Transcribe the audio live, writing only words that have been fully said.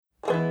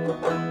A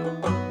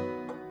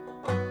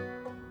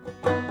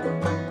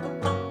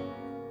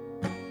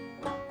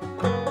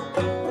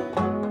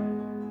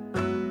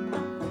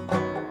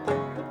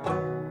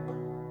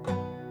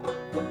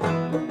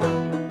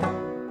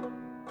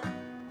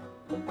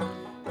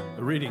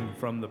reading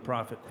from the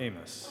prophet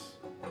Amos.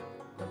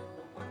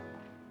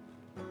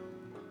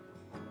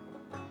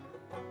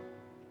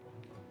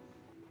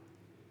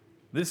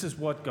 This is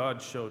what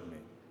God showed me.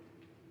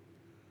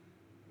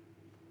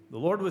 The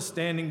Lord was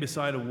standing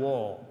beside a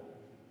wall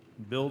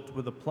built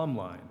with a plumb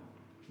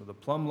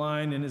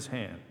line in his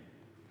hand.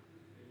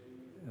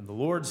 And the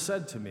Lord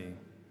said to me,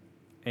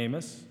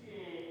 Amos,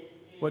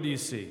 what do you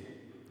see?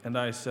 And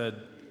I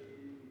said,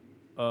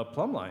 a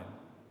plumb line.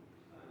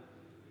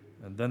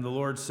 And then the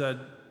Lord said,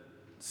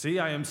 see,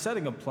 I am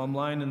setting a plumb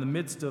line in the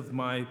midst of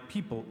my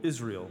people,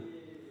 Israel.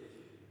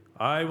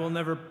 I will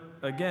never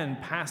again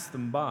pass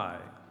them by.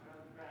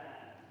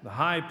 The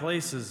high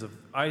places of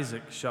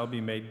Isaac shall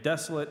be made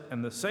desolate,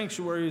 and the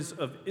sanctuaries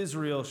of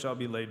Israel shall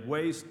be laid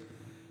waste,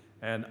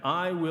 and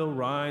I will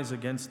rise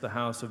against the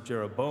house of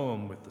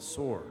Jeroboam with the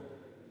sword.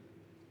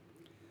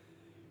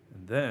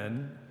 And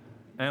then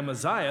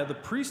Amaziah, the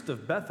priest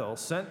of Bethel,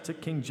 sent to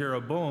King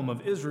Jeroboam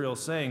of Israel,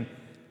 saying,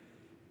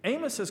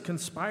 Amos has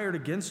conspired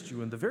against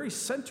you in the very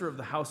center of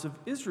the house of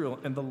Israel,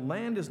 and the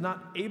land is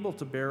not able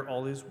to bear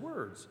all his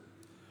words.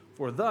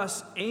 For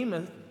thus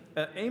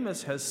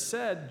Amos has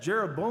said,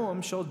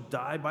 Jeroboam shall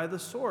die by the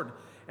sword,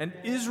 and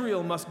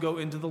Israel must go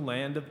into the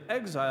land of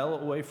exile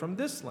away from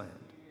this land.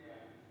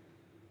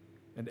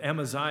 And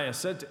Amaziah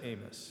said to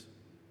Amos,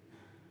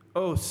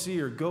 O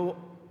seer, go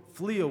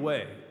flee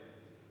away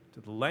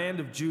to the land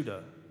of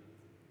Judah.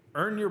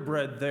 Earn your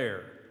bread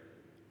there.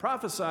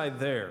 Prophesy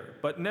there,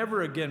 but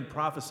never again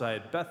prophesy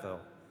at Bethel,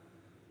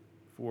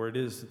 for it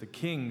is the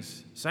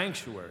king's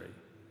sanctuary,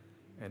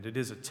 and it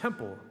is a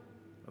temple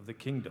of the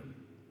kingdom.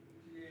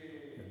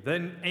 And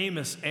then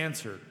Amos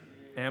answered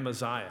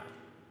Amaziah,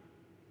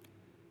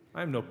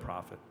 I am no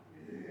prophet,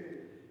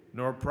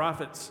 nor a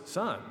prophet's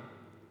son,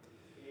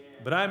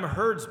 but I am a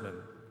herdsman,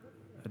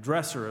 a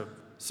dresser of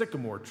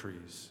sycamore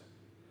trees.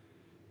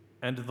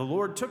 And the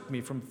Lord took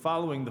me from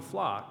following the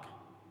flock,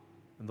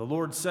 and the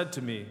Lord said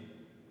to me,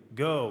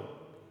 Go,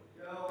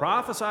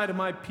 prophesy to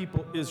my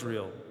people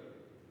Israel.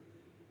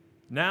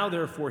 Now,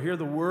 therefore, hear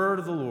the word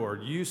of the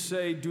Lord. You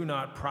say, do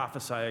not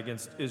prophesy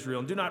against Israel,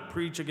 and do not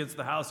preach against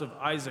the house of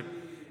Isaac.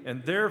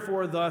 And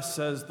therefore, thus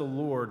says the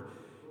Lord,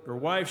 your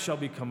wife shall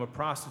become a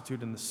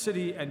prostitute in the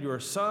city, and your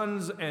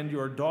sons and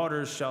your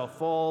daughters shall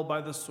fall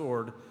by the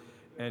sword,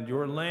 and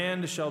your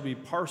land shall be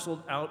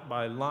parceled out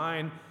by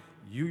line.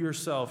 You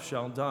yourself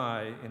shall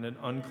die in an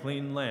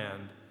unclean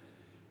land,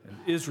 and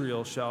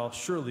Israel shall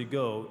surely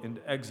go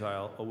into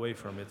exile away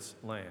from its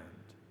land.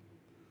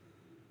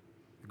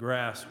 The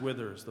grass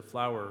withers, the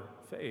flower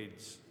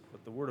fades,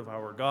 but the word of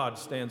our God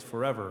stands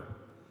forever,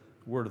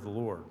 the word of the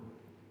Lord.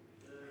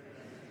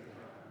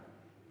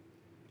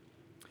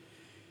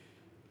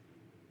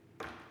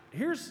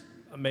 Here's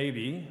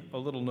maybe a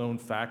little known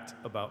fact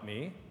about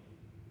me.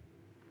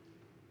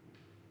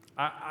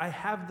 I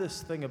have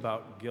this thing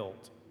about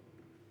guilt.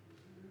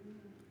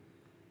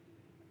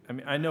 I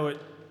mean, I know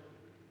it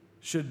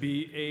should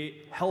be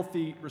a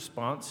healthy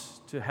response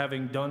to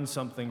having done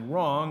something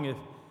wrong. If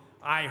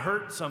I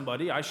hurt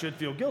somebody, I should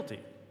feel guilty.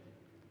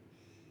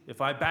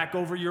 If I back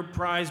over your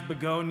prized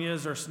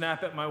begonias or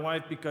snap at my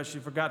wife because she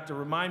forgot to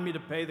remind me to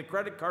pay the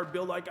credit card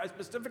bill like I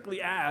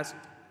specifically asked,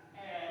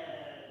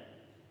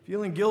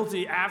 feeling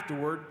guilty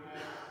afterward,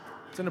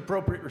 it's an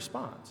appropriate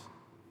response.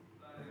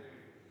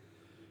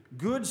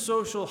 Good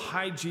social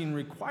hygiene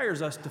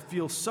requires us to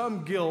feel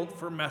some guilt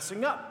for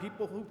messing up.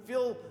 People who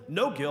feel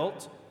no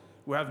guilt,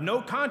 who have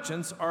no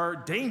conscience, are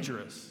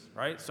dangerous,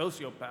 right?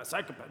 Sociopaths,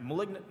 psychopaths,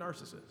 malignant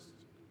narcissists.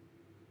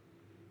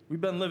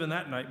 We've been living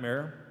that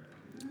nightmare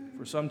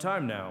for some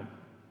time now.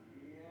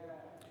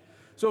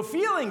 So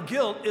feeling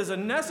guilt is a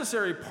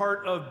necessary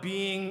part of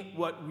being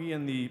what we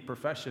in the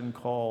profession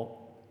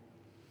call,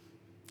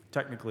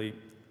 technically,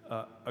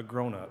 a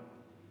grown-up.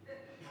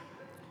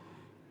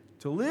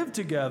 To live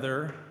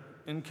together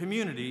in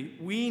community,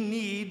 we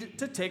need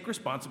to take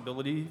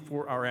responsibility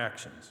for our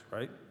actions,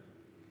 right?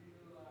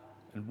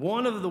 And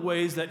one of the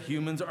ways that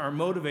humans are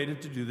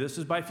motivated to do this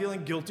is by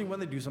feeling guilty when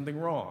they do something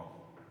wrong.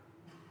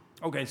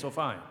 Okay, so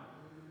fine.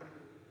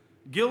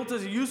 Guilt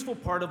is a useful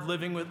part of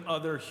living with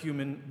other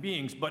human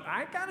beings, but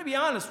I gotta be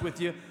honest with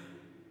you,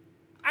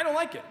 I don't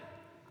like it.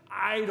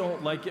 I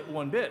don't like it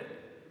one bit.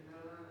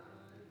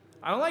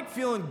 I don't like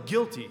feeling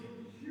guilty.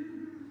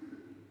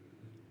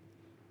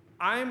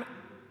 I'm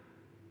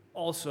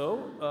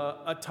also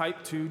a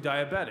type 2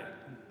 diabetic.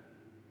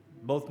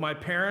 Both my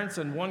parents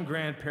and one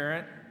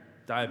grandparent,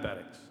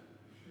 diabetics.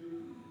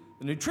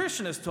 The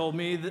nutritionist told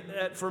me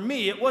that for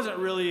me, it wasn't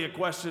really a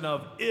question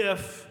of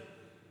if,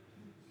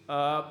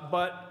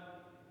 but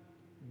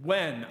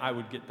when I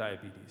would get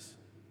diabetes.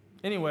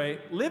 Anyway,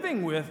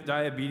 living with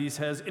diabetes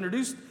has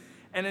introduced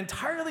an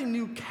entirely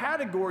new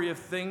category of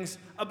things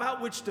about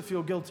which to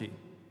feel guilty.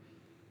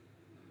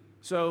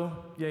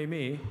 So, yay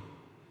me.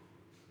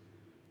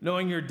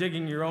 Knowing you're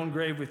digging your own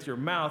grave with your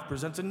mouth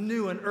presents a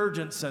new and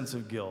urgent sense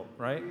of guilt,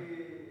 right?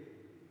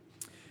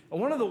 And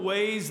one of the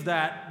ways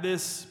that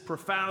this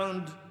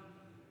profound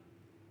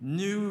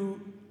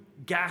new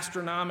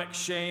gastronomic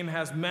shame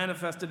has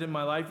manifested in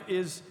my life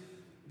is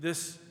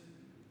this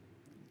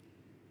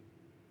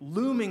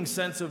looming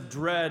sense of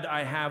dread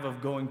I have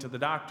of going to the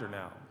doctor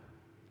now.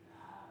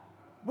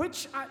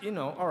 Which,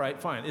 all right,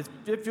 fine.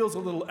 It feels a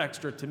little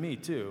extra to me,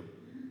 too.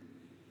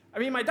 I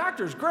mean, my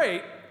doctor's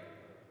great,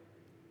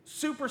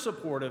 super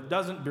supportive,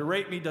 doesn't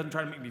berate me, doesn't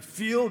try to make me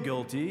feel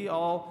guilty.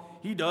 All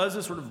he does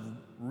is sort of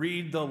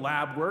read the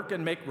lab work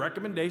and make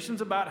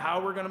recommendations about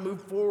how we're going to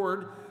move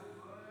forward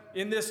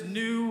in this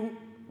new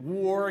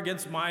war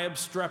against my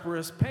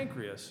obstreperous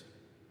pancreas.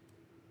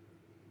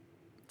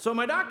 So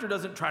my doctor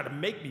doesn't try to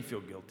make me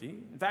feel guilty.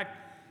 In fact,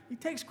 he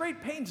takes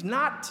great pains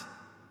not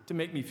to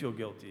make me feel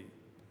guilty.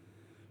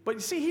 But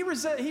you see, he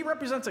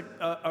represents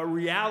a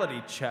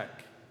reality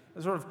check,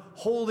 a sort of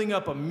holding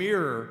up a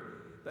mirror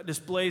that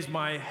displays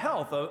my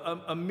health,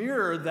 a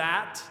mirror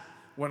that,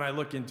 when I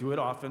look into it,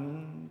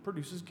 often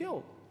produces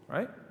guilt,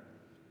 right?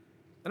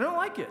 And I don't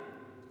like it.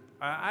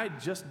 I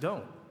just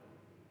don't.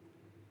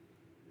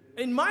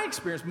 In my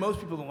experience,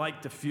 most people don't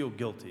like to feel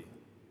guilty,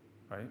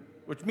 right?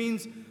 Which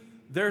means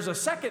there's a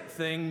second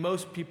thing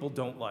most people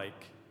don't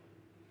like: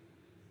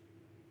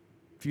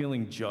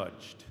 feeling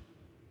judged,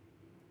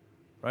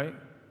 right?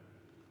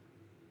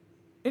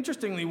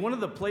 Interestingly, one of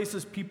the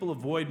places people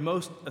avoid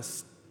most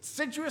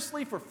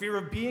assiduously for fear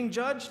of being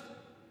judged,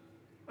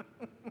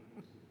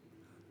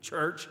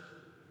 church.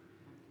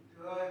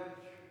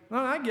 No,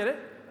 I get it.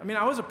 I mean,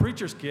 I was a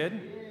preacher's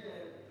kid,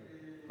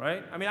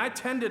 right? I mean, I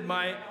attended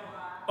my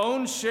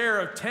own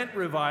share of tent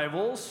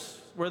revivals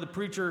where the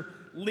preacher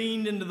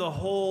leaned into the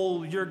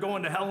whole "you're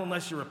going to hell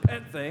unless you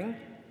repent" thing.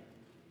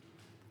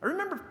 I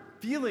remember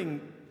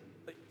feeling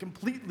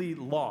completely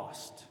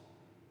lost.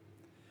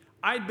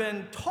 I'd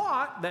been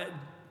taught that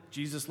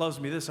Jesus loves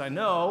me, this I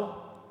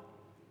know.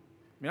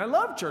 I mean, I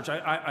loved church.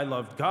 I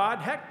loved God.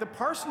 Heck, the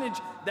parsonage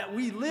that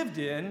we lived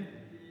in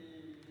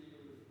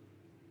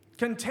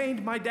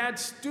contained my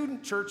dad's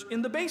student church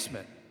in the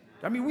basement.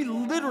 I mean, we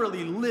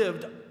literally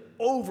lived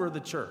over the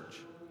church.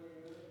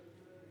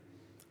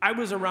 I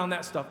was around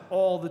that stuff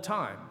all the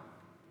time.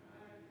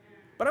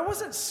 But I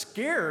wasn't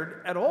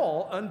scared at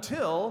all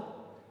until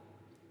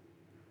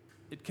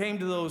it came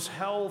to those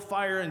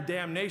hellfire and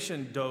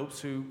damnation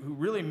dopes who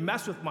really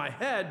mess with my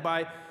head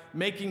by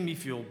making me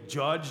feel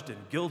judged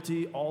and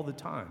guilty all the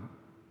time.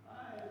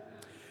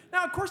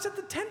 Now, of course, at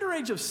the tender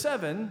age of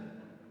 7,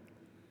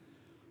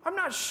 I'm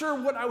not sure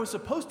what I was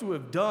supposed to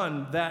have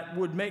done that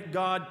would make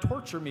God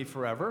torture me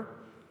forever.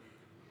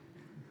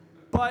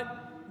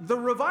 But the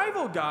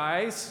revival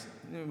guys,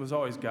 it was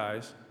always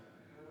guys,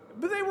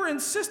 but they were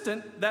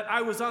insistent that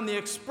I was on the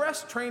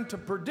express train to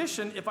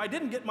perdition if I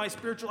didn't get my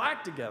spiritual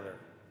act together.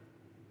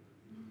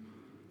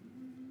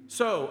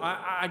 So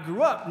I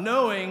grew up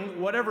knowing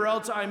whatever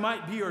else I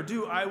might be or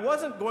do, I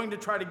wasn't going to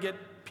try to get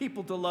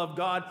people to love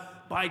God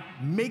by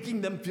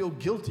making them feel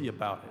guilty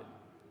about it.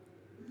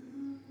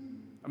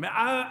 I mean,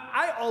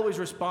 I always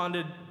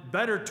responded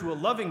better to a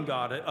loving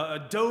God,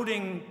 a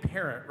doting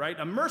parent, right?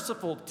 A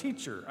merciful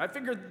teacher. I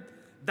figured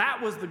that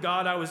was the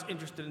God I was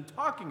interested in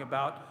talking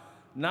about,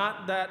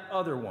 not that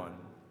other one.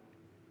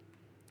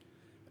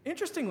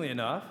 Interestingly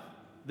enough,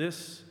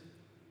 this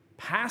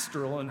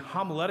pastoral and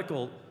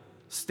homiletical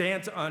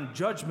stance on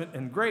judgment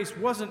and grace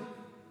wasn't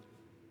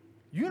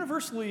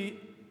universally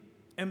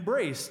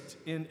embraced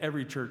in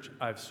every church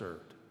I've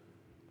served.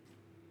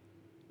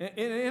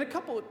 In a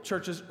couple of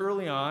churches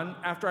early on,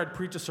 after I'd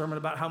preach a sermon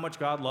about how much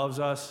God loves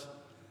us,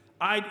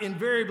 I'd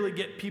invariably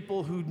get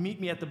people who'd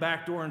meet me at the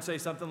back door and say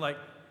something like,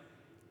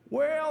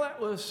 "Well, that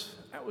was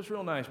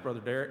real nice, Brother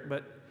Derek,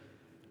 but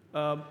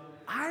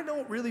I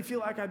don't really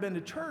feel like I've been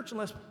to church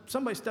unless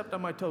somebody stepped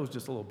on my toes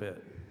just a little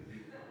bit."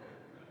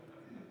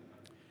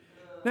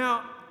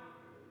 Now,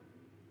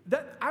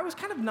 I was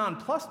kind of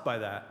nonplussed by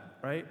that,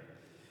 right?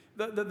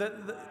 But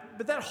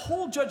that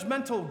whole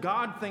judgmental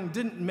God thing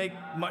didn't make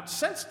much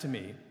sense to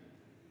me.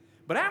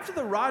 But after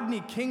the Rodney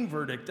King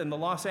verdict and the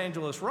Los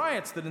Angeles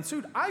riots that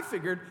ensued, I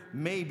figured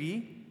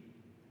maybe,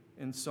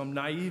 in some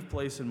naive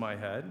place in my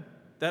head,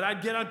 that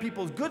I'd get on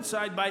people's good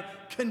side by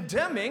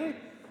condemning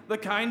the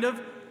kind of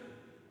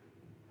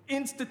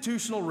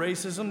institutional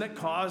racism that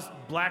caused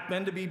black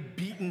men to be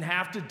beaten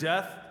half to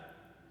death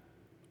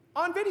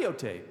on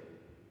videotape.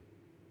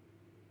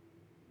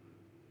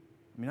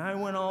 I mean, I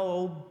went all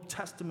Old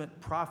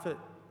Testament prophet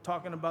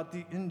talking about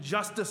the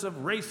injustice of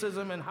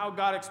racism and how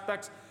God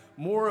expects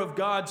more of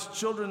God's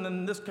children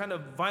than this kind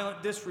of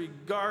violent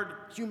disregard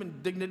of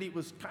human dignity. It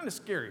was kind of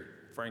scary,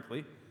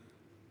 frankly.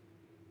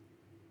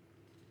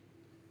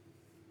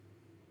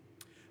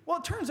 Well,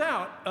 it turns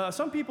out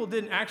some people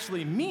didn't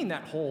actually mean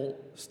that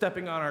whole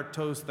stepping on our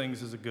toes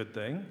things is a good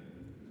thing,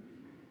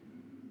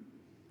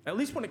 at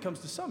least when it comes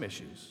to some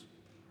issues.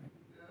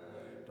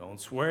 Don't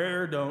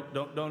swear,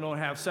 don't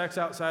have sex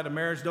outside of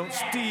marriage, don't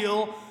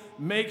steal,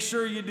 make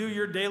sure you do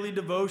your daily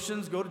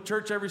devotions, go to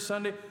church every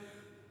Sunday.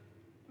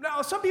 Now,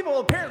 Now, some people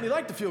apparently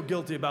like to feel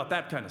guilty about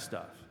that kind of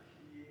stuff.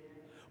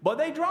 But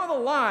they draw the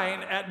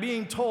line at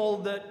being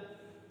told that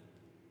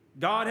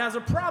God has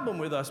a problem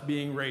with us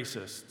being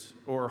racist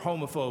or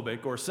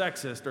homophobic or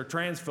sexist or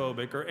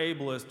transphobic or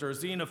ableist or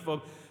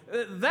xenophobic.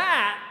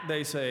 That,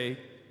 they say,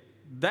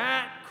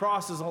 that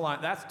crosses a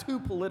line. That's too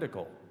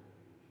political.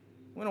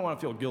 We don't want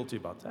to feel guilty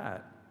about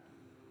that.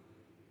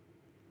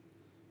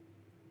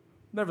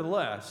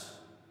 Nevertheless,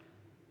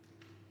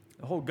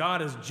 the whole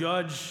God as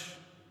judge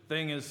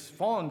thing has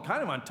fallen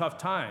kind of on tough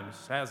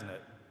times, hasn't it?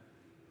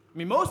 I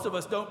mean, most of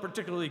us don't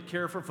particularly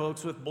care for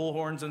folks with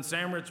bullhorns and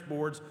sandwich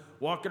boards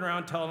walking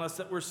around telling us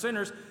that we're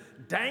sinners,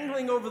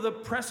 dangling over the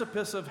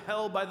precipice of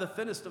hell by the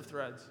thinnest of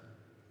threads.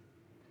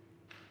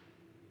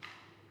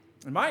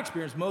 In my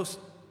experience, most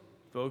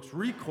folks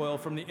recoil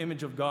from the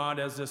image of God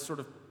as this sort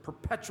of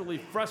perpetually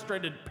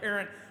frustrated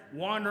parent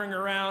wandering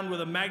around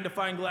with a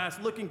magnifying glass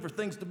looking for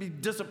things to be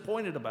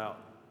disappointed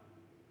about.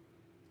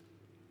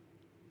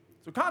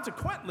 So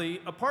consequently,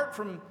 apart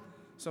from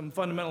some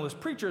fundamentalist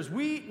preachers,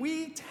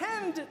 we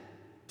tend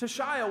to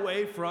shy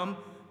away from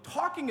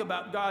talking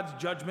about God's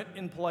judgment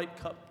in polite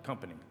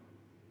company.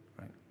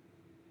 Right?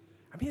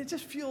 I mean, it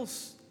just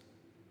feels,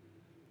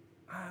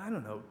 I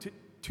don't know,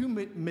 too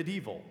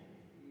medieval,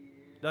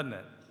 doesn't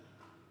it?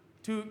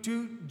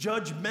 Too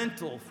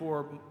judgmental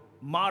for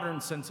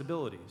modern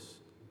sensibilities.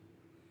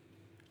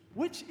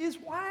 Which is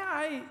why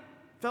I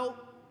felt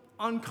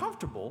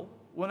uncomfortable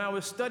when I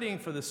was studying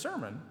for this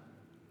sermon.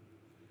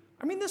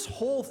 I mean, this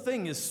whole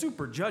thing is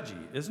super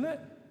judgy, isn't it?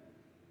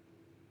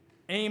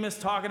 Amos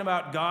talking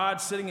about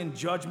God sitting in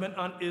judgment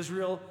on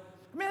Israel.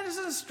 I mean, it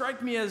doesn't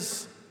strike me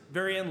as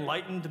very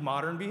enlightened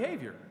modern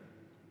behavior.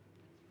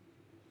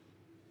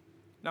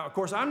 Now, of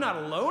course, I'm not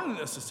alone in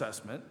this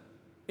assessment.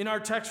 In our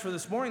text for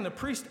this morning, the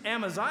priest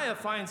Amaziah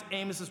finds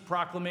Amos's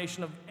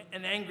proclamation of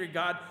an angry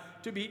God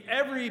to be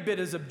every bit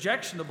as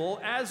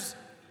objectionable as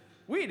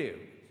we do.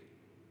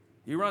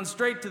 He runs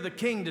straight to the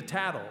king to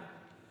tattle.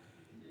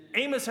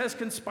 Amos has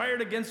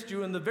conspired against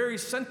you in the very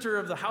center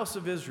of the house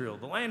of Israel.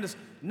 The land is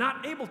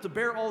not able to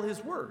bear all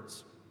his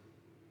words.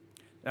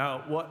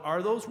 Now, what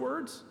are those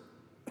words?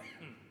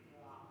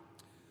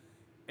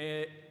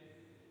 The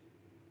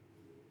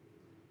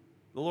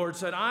Lord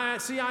said, I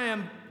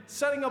am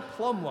setting a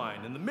plumb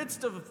line in the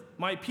midst of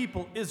my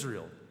people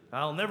Israel.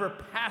 I'll never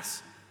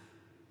pass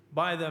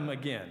by them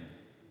again.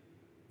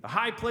 The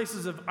high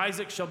places of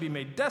Isaac shall be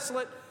made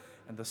desolate,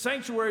 and the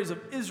sanctuaries of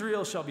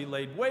Israel shall be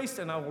laid waste,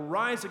 and I will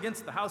rise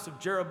against the house of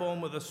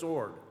Jeroboam with a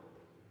sword.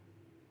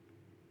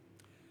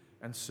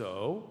 And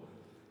so,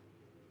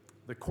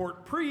 the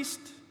court priest,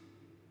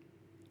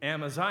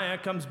 Amaziah,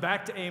 comes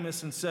back to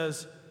Amos and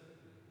says,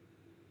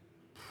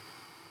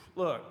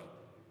 look,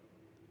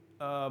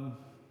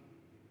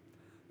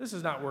 this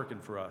is not working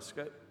for us.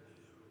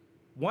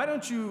 Why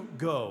don't you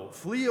go,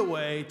 flee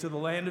away to the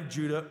land of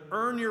Judah,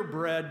 earn your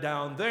bread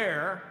down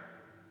there,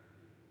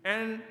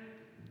 and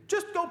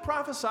just go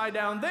prophesy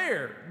down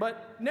there,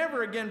 but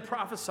never again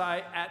prophesy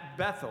at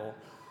Bethel,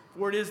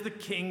 for it is the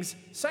king's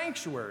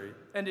sanctuary,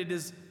 and it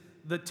is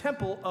the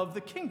temple of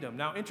the kingdom.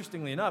 Now,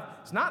 interestingly enough,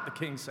 it's not the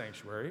king's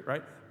sanctuary,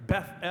 right?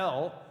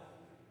 Bethel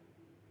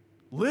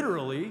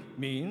literally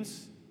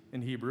means,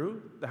 in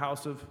Hebrew, the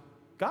house of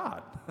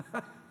God,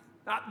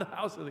 not the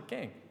house of the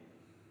king.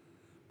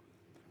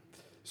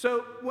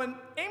 So when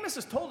Amos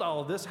is told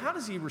all of this, how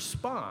does he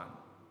respond?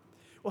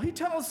 Well, he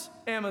tells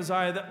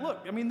Amaziah that,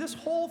 look, I mean, this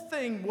whole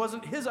thing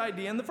wasn't his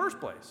idea in the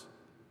first place.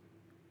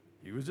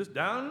 He was just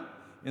down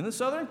in the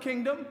southern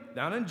kingdom,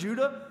 down in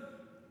Judah,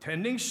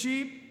 tending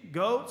sheep,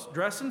 goats,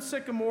 dressing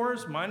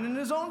sycamores, minding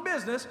his own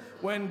business,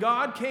 when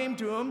God came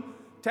to him,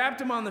 tapped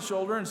him on the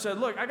shoulder, and said,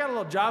 look, I got a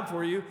little job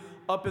for you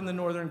up in the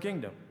northern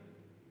kingdom.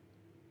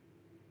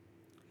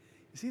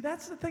 You see,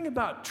 that's the thing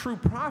about true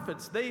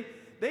prophets. They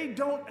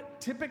don't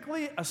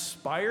typically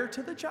aspire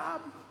to the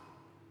job.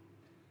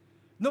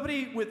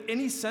 Nobody with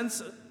any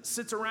sense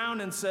sits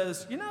around and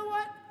says, you know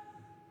what?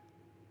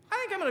 I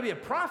think I'm going to be a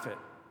prophet.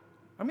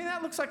 I mean,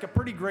 that looks like a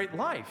pretty great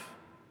life.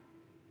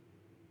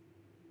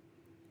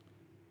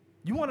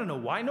 You want to know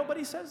why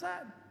nobody says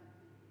that?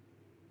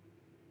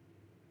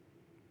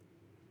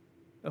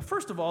 Now,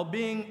 first of all,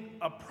 being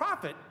a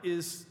prophet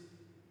is,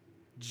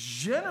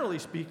 generally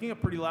speaking, a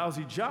pretty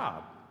lousy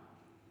job.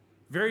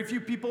 Very few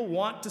people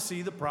want to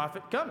see the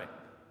prophet coming.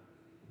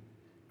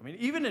 I mean,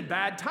 even in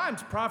bad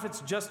times,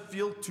 prophets just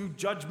feel too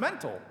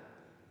judgmental.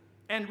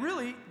 And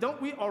really,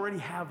 don't we already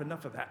have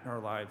enough of that in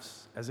our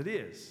lives as it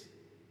is?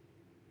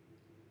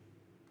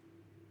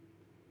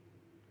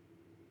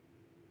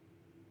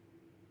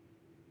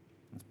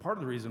 It's part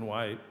of the reason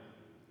why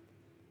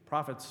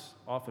prophets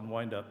often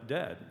wind up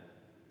dead.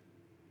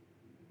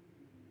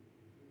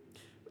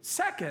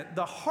 Second,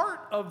 the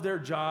heart of their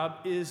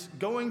job is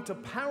going to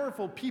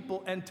powerful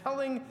people and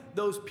telling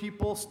those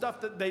people stuff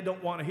that they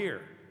don't want to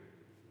hear.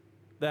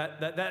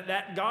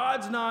 That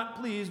God's not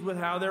pleased with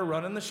how they're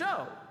running the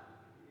show.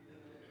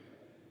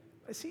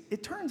 See,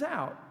 it turns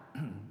out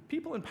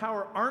people in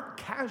power aren't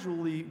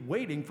casually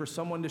waiting for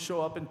someone to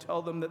show up and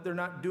tell them that they're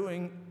not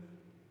doing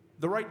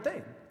the right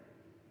thing.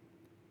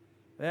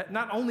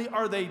 Not only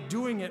are they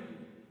doing it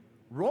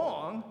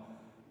wrong,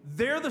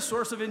 they're the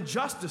source of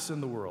injustice in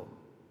the world.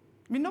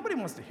 I mean, nobody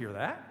wants to hear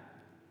that.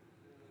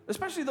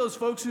 Especially those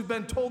folks who've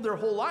been told their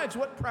whole lives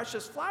what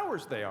precious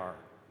flowers they are.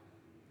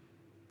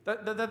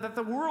 That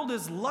the world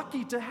is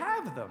lucky to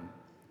have them.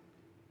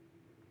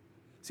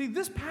 See,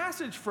 this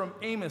passage from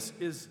Amos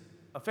is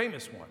a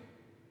famous one.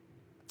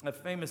 A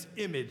famous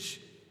image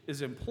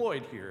is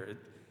employed here.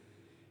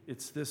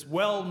 It's this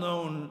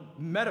well-known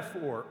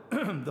metaphor,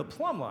 the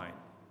plumb line.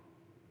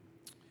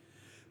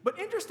 But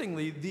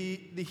interestingly,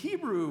 the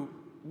Hebrew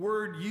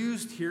word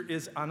used here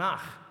is anach,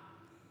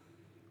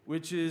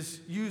 which is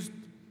used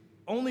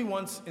only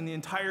once in the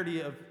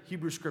entirety of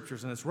Hebrew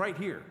scriptures, and it's right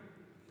here.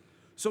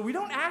 So we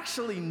don't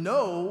actually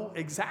know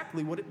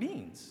exactly what it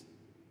means.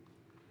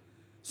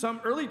 Some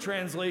early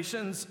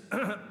translations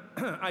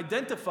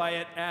identify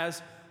it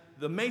as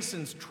the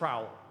mason's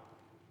trowel.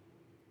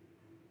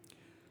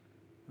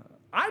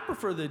 I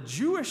prefer the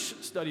Jewish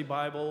Study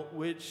Bible,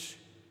 which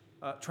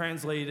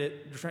translates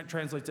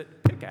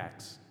it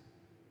pickaxe,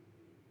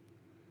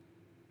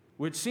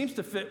 which seems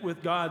to fit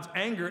with God's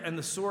anger and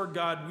the sword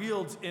God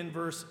wields in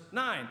verse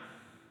 9.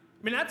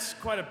 I mean, that's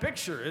quite a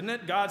picture, isn't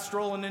it? God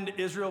strolling into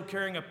Israel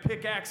carrying a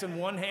pickaxe in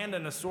one hand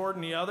and a sword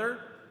in the other,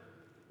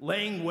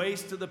 laying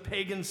waste to the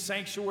pagan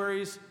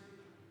sanctuaries.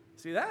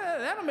 See,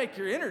 that'll make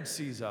your innards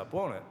seize up,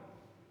 won't it?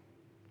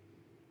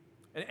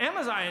 And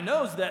Amaziah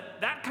knows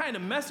that that kind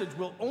of message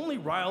will only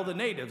rile the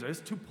natives.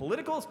 It's too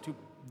political, it's too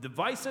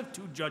divisive,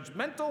 too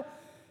judgmental,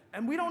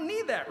 and we don't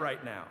need that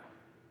right now.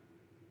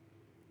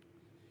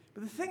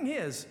 But the thing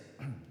is,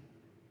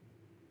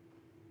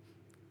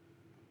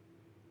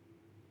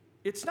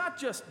 it's not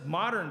just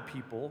modern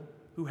people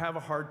who have a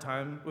hard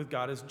time with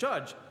God as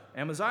judge.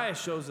 Amaziah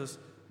shows us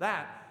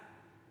that.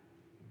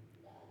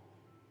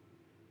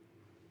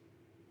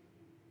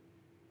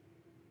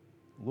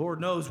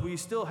 Lord knows we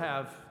still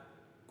have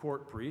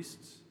court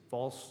priests,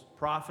 false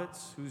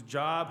prophets, whose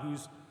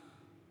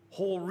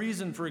whole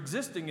reason for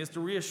existing is to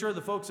reassure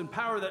the folks in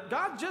power that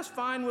God's just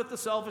fine with the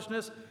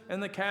selfishness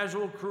and the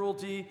casual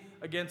cruelty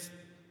against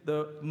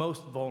the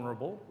most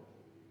vulnerable.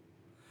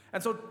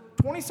 And so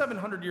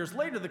 2,700 years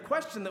later, the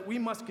question that we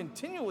must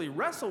continually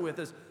wrestle with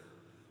is,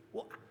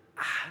 well,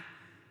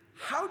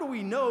 how do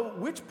we know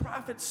which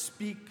prophets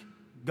speak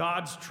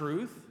God's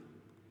truth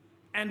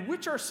and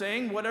which are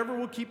saying whatever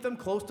will keep them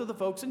close to the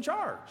folks in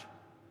charge?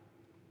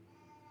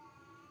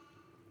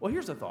 Well,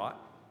 here's a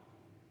thought.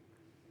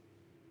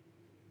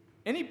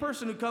 Any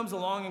person who comes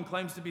along and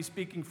claims to be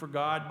speaking for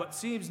God but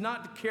seems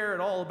not to care at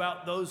all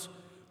about those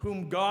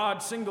whom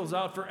God singles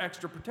out for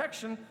extra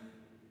protection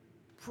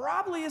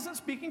probably isn't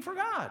speaking for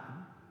God.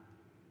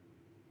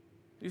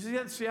 You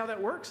see how that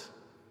works?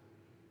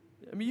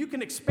 I mean, you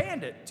can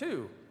expand it,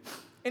 too.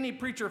 Any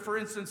preacher, for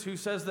instance, who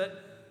says that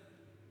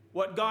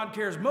what God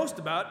cares most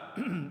about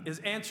is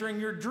answering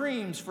your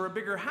dreams for a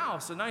bigger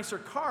house, a nicer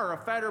car, a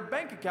fatter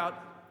bank account,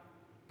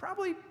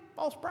 probably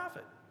false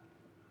prophet.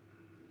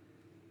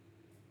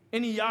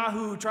 Any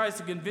Yahoo who tries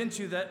to convince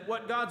you that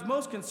what God's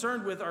most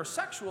concerned with are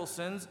sexual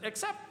sins,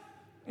 except,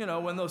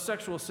 when those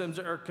sexual sins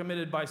are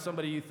committed by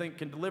somebody you think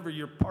can deliver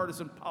your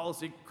partisan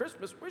policy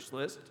Christmas wish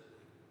list,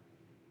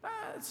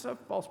 it's a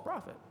false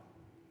prophet.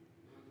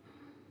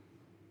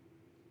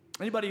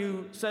 Anybody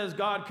who says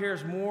God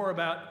cares more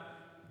about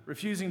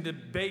refusing to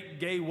bake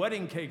gay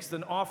wedding cakes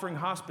than offering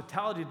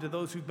hospitality to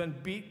those who've been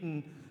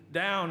beaten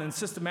down and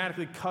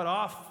systematically cut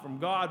off from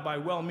God by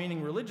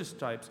well-meaning religious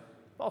types,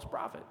 false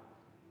prophet.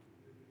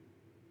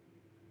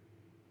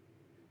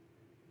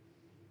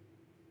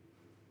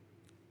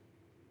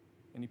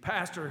 Any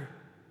pastor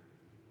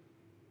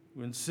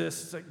who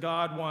insists that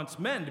God wants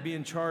men to be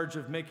in charge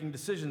of making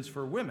decisions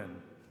for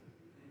women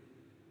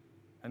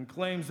and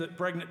claims that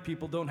pregnant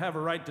people don't have a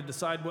right to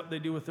decide what they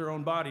do with their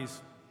own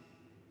bodies.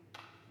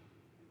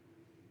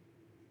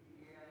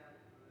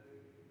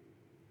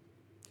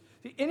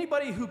 See,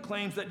 anybody who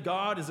claims that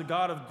God is a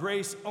God of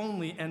grace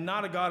only and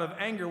not a God of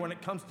anger when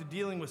it comes to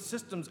dealing with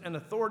systems and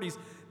authorities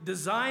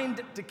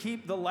designed to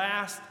keep the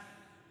last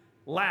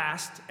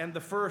and the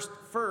first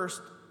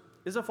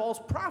is a false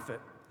prophet.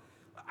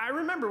 I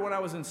remember when I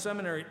was in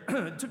seminary,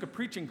 I took a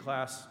preaching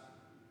class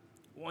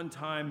one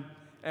time,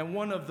 and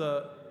one of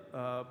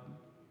the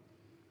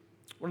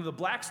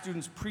black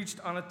students preached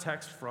on a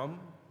text from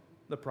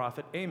the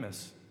prophet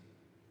Amos.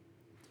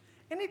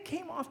 And it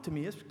came off to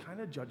me as kind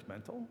of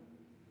judgmental,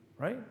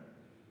 right?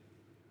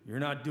 You're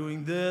not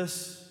doing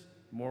this.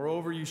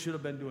 Moreover, you should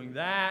have been doing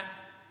that.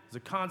 As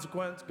a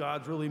consequence,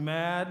 God's really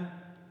mad.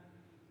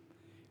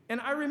 And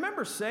I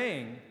remember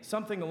saying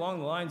something along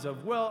the lines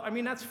of, well, I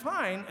mean, that's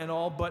fine and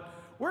all, but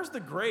where's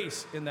the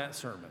grace in that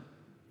sermon?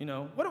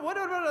 What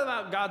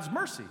about God's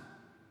mercy?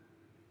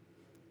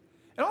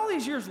 And all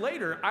these years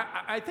later,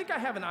 I think I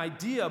have an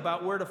idea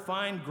about where to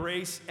find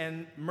grace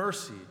and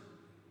mercy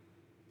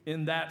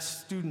in that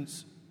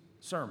student's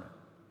sermon.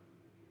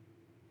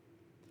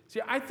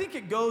 See, I think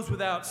it goes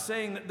without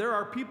saying that there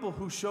are people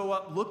who show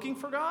up looking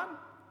for God,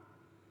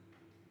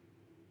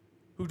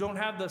 who don't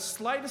have the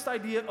slightest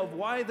idea of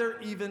why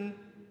they're even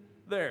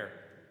there.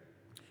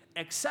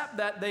 except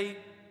that they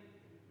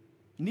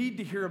need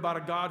to hear about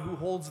a God who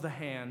holds the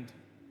hand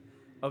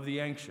of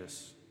the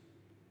anxious,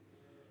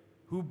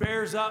 who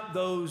bears up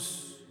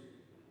those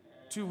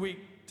too weak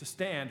to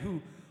stand,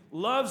 who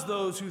loves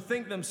those who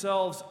think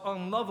themselves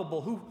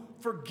unlovable, who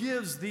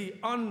forgives the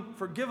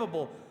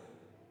unforgivable.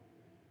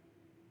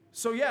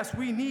 So yes,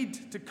 we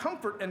need to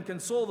comfort and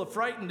console the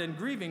frightened and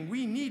grieving.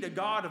 We need a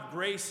God of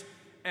grace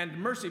and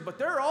mercy. But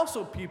there are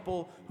also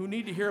people who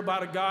need to hear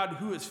about a God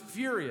who is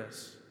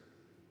furious.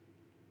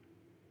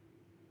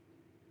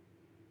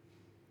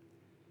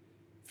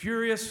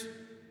 Furious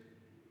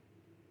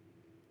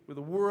with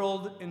a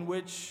world in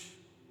which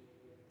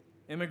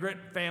immigrant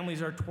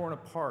families are torn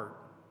apart.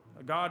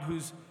 A God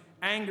whose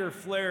anger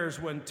flares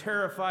when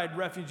terrified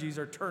refugees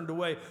are turned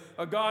away.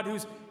 A God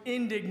whose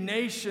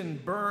indignation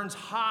burns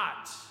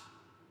hot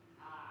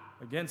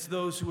against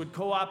those who would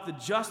co-opt the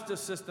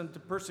justice system to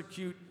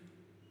persecute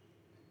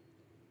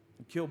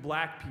and kill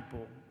black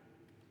people.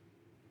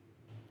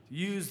 To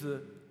use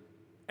the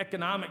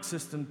economic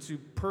system to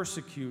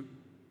persecute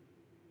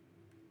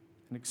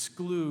and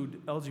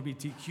exclude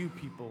LGBTQ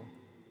people.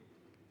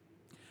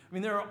 I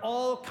mean, there are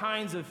all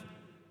kinds of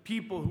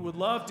people who would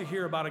love to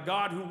hear about a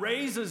God who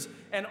raises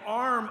an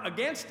arm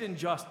against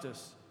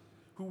injustice,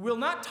 who will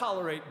not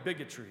tolerate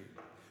bigotry,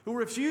 who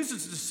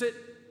refuses to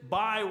sit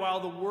by while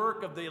the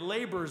work of the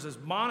laborers is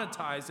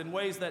monetized in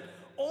ways that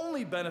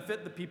only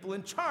benefit the people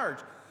in charge,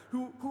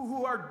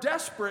 who are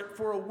desperate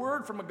for a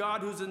word from a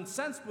God who's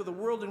incensed with a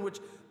world in which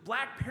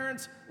black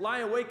parents lie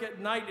awake at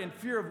night in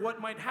fear of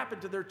what might happen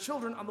to their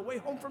children on the way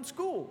home from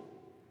school.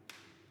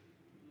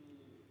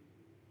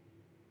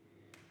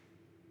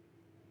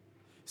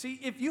 See,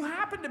 if you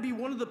happen to be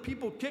one of the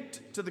people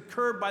kicked to the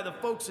curb by the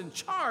folks in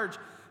charge,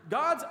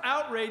 God's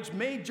outrage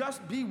may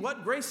just be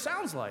what grace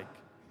sounds like.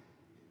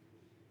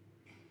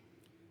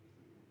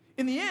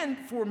 In the end,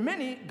 for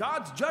many,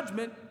 God's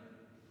judgment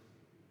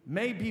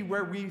may be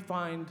where we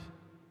find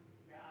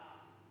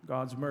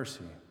God's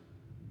mercy.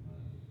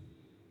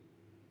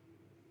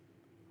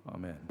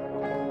 Amen.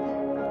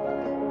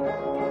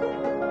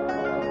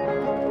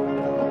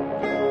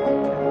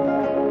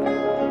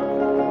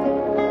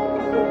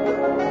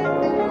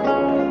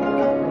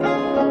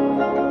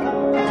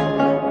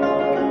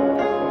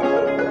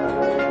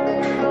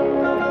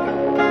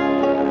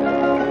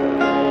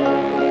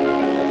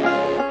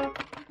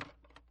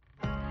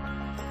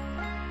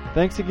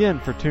 Thanks again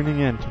for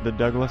tuning in to the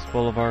Douglas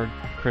Boulevard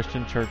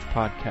Christian Church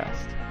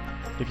podcast.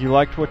 If you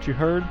liked what you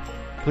heard,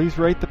 please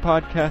rate the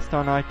podcast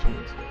on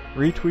iTunes,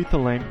 retweet the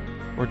link,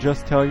 or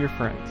just tell your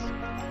friends.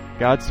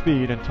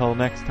 Godspeed until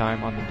next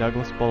time on the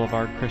Douglas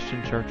Boulevard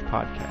Christian Church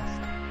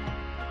podcast.